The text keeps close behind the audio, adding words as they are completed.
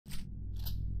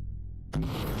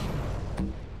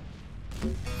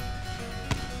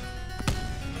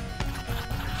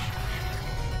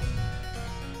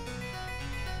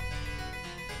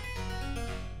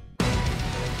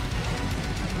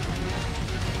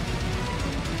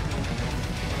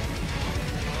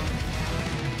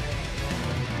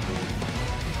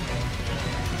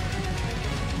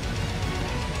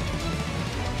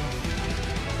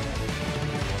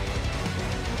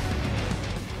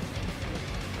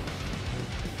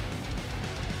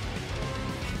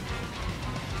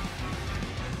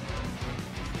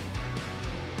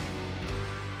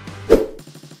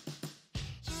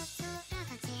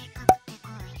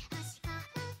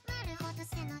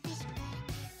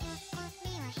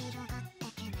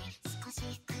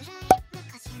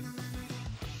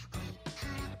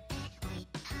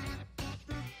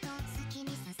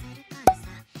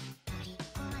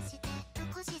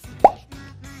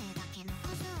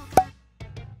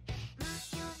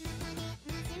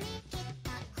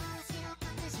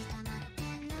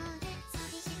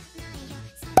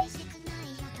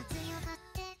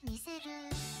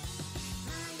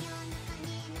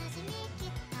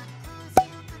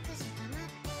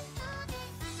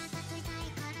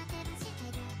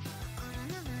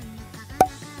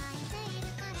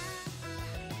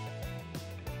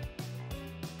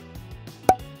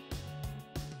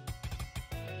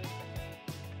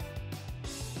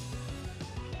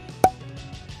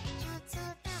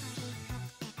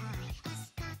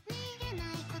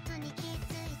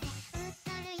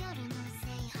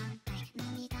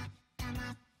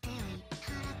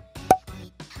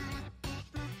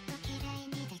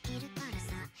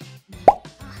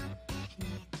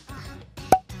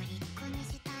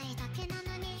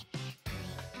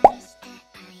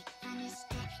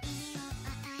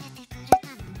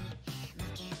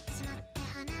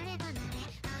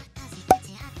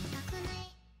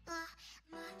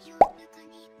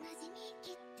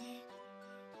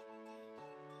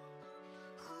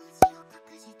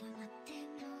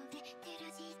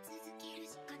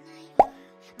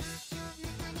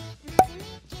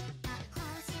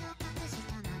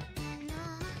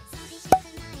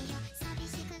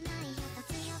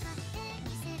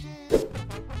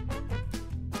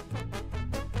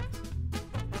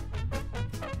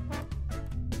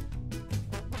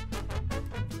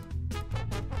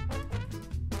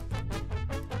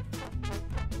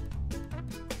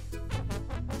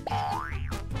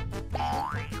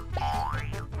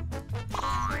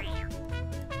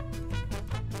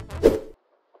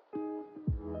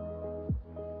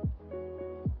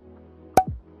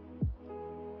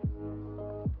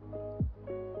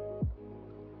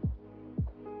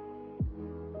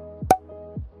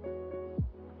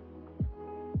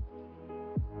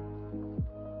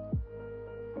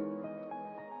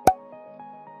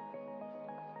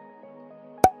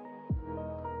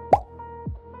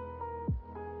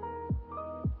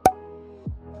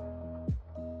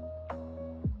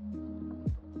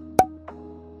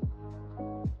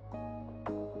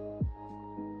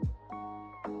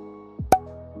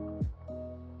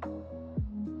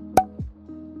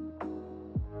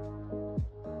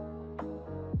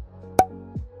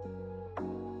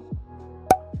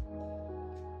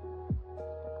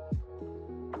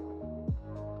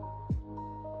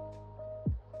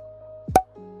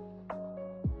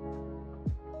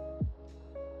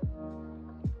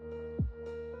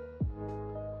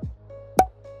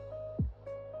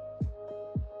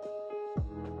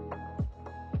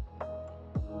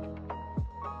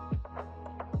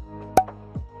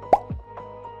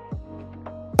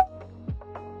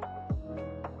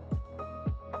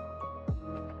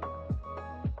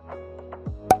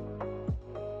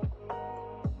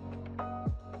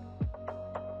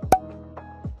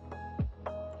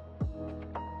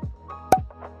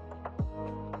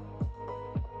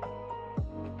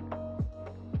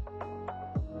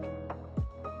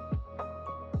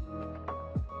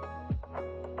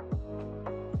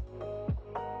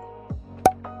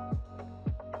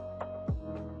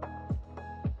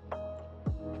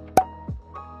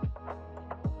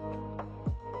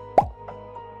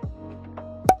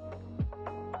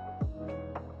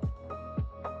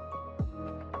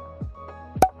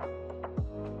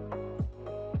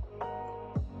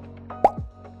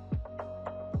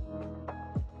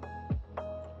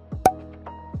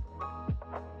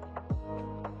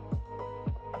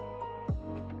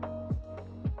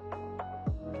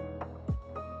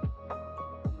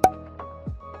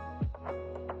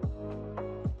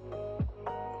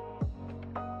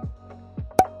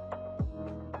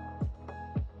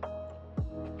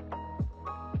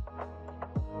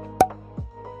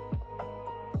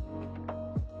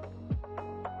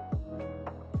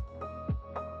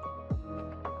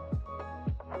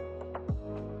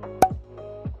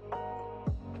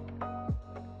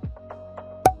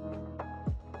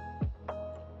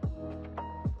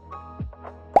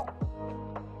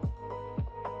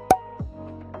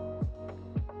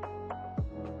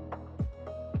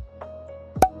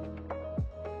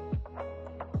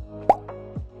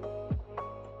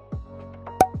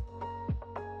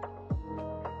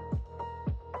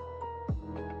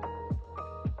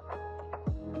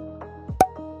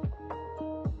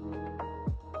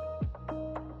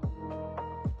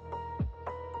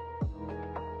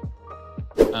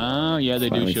Oh, yeah, they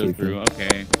do show through.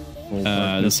 Okay.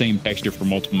 The same texture for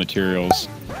multiple materials,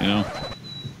 you know?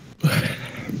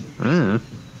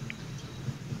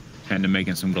 Kind of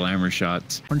making some glamour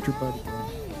shots.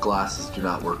 Glasses do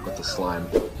not work with the slime.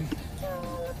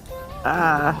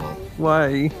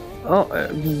 Why? Oh,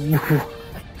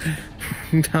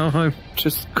 now I'm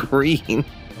just green.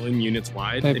 Units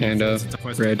wide. Hey, Panda.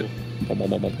 Red.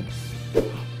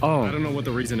 Oh. I don't know what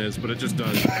the reason is, but it just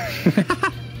does.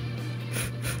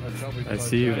 I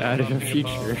see you've added a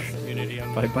feature.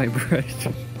 Bye-bye,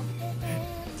 Brett.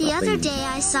 The other day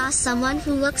I saw someone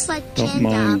who looks like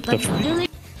Panda, but really...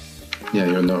 Yeah,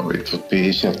 you know, it would be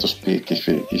easier to speak if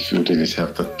you didn't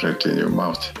have that bread in your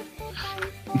mouth.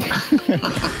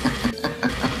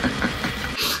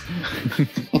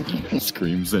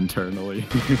 Screams internally.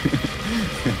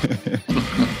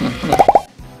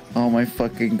 Oh my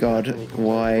fucking god,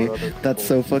 why? That's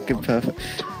so fucking perfect.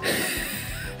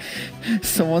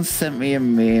 Someone sent me a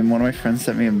meme, one of my friends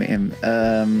sent me a meme,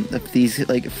 of these,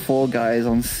 like, 4 guys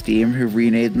on Steam who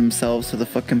renamed themselves to the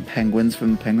fucking penguins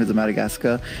from the Penguins of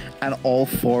Madagascar, and all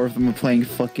 4 of them are playing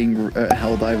fucking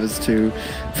Helldivers 2.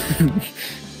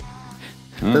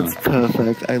 That's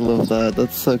perfect, I love that,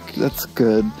 that's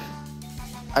good.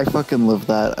 I fucking love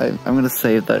that, I'm gonna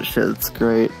save that shit, it's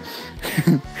great.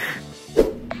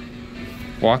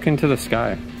 Walk into the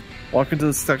sky. Walk into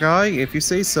the sky if you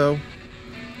say so.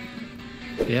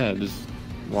 Yeah, just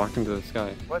walk into the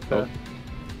sky. What the?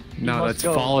 No, that's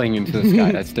falling into the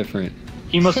sky. That's different.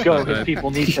 He must go because people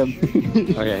need him.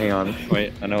 Okay, hang on.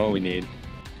 Wait, I know what we need.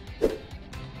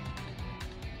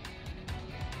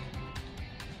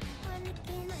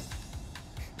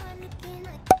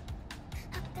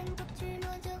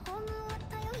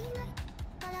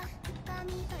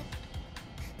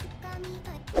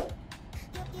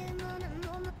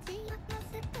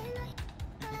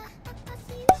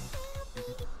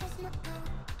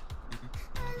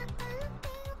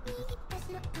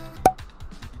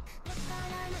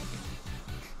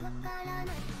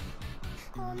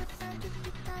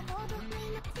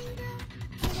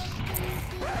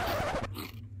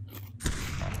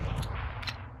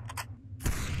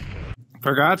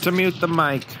 Forgot to mute the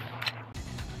mic.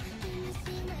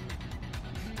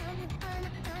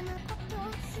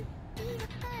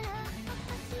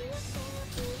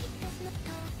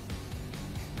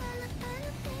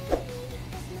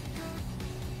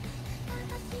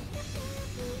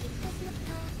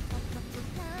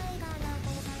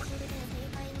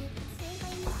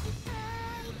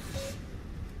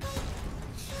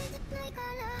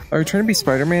 Are you trying to be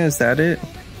Spider-Man? Is that it?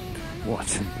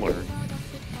 What's in blur?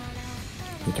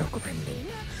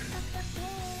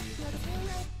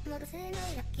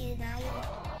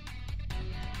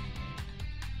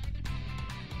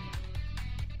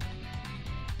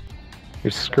 Your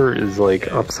skirt is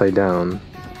like upside down.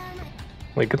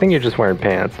 Like, I think you're just wearing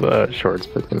pants, shorts,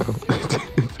 but you know.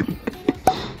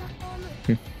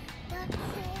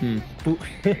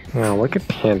 Wow, look at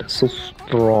Panda, so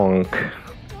strong.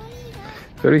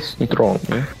 Very strong.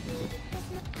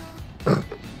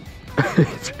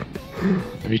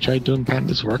 Have you tried doing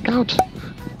Panda's workout?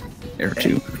 Air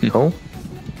 2. No?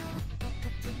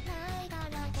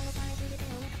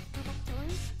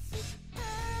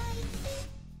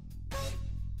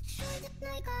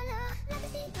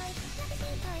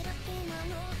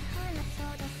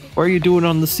 What are you doing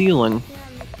on the ceiling?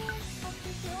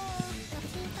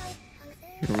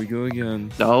 Here we go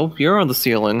again. No, you're on the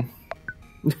ceiling.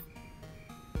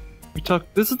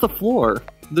 This is the floor.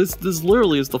 This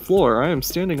literally is the floor. I am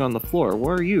standing on the floor.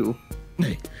 Where are you?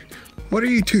 Hey, what are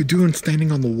you two doing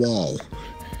standing on the wall?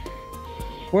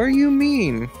 What do you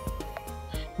mean?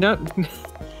 No,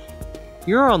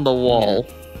 you're on the wall.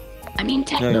 I mean,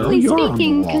 technically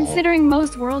speaking, considering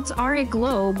most worlds are a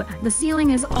globe, the ceiling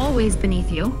is always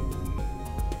beneath you.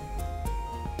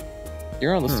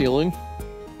 You're on the ceiling.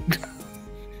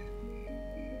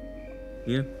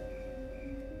 Yeah.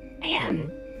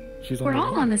 Man, we're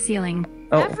all on the ceiling.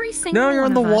 Oh. Every single No, you're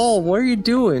on the one of us. wall. What are you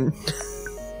doing?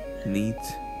 Neat.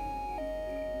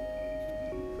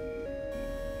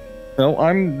 No,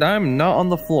 I'm not on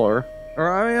the floor. Or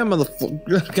I am on the floor.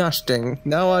 Gosh dang.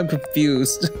 Now I'm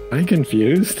confused. I'm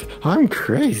confused? I'm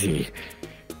crazy.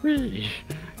 Man,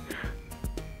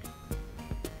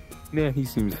 he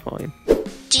seems fine.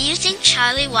 Do you think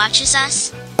Charlie watches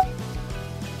us?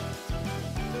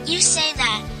 You say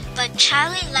that, but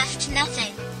Charlie left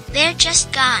nothing. They're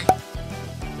just gone.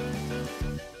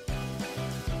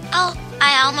 Oh,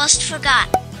 I almost forgot.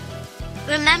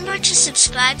 Remember to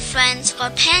subscribe, friends, or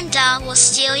Panda will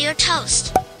steal your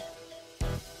toast.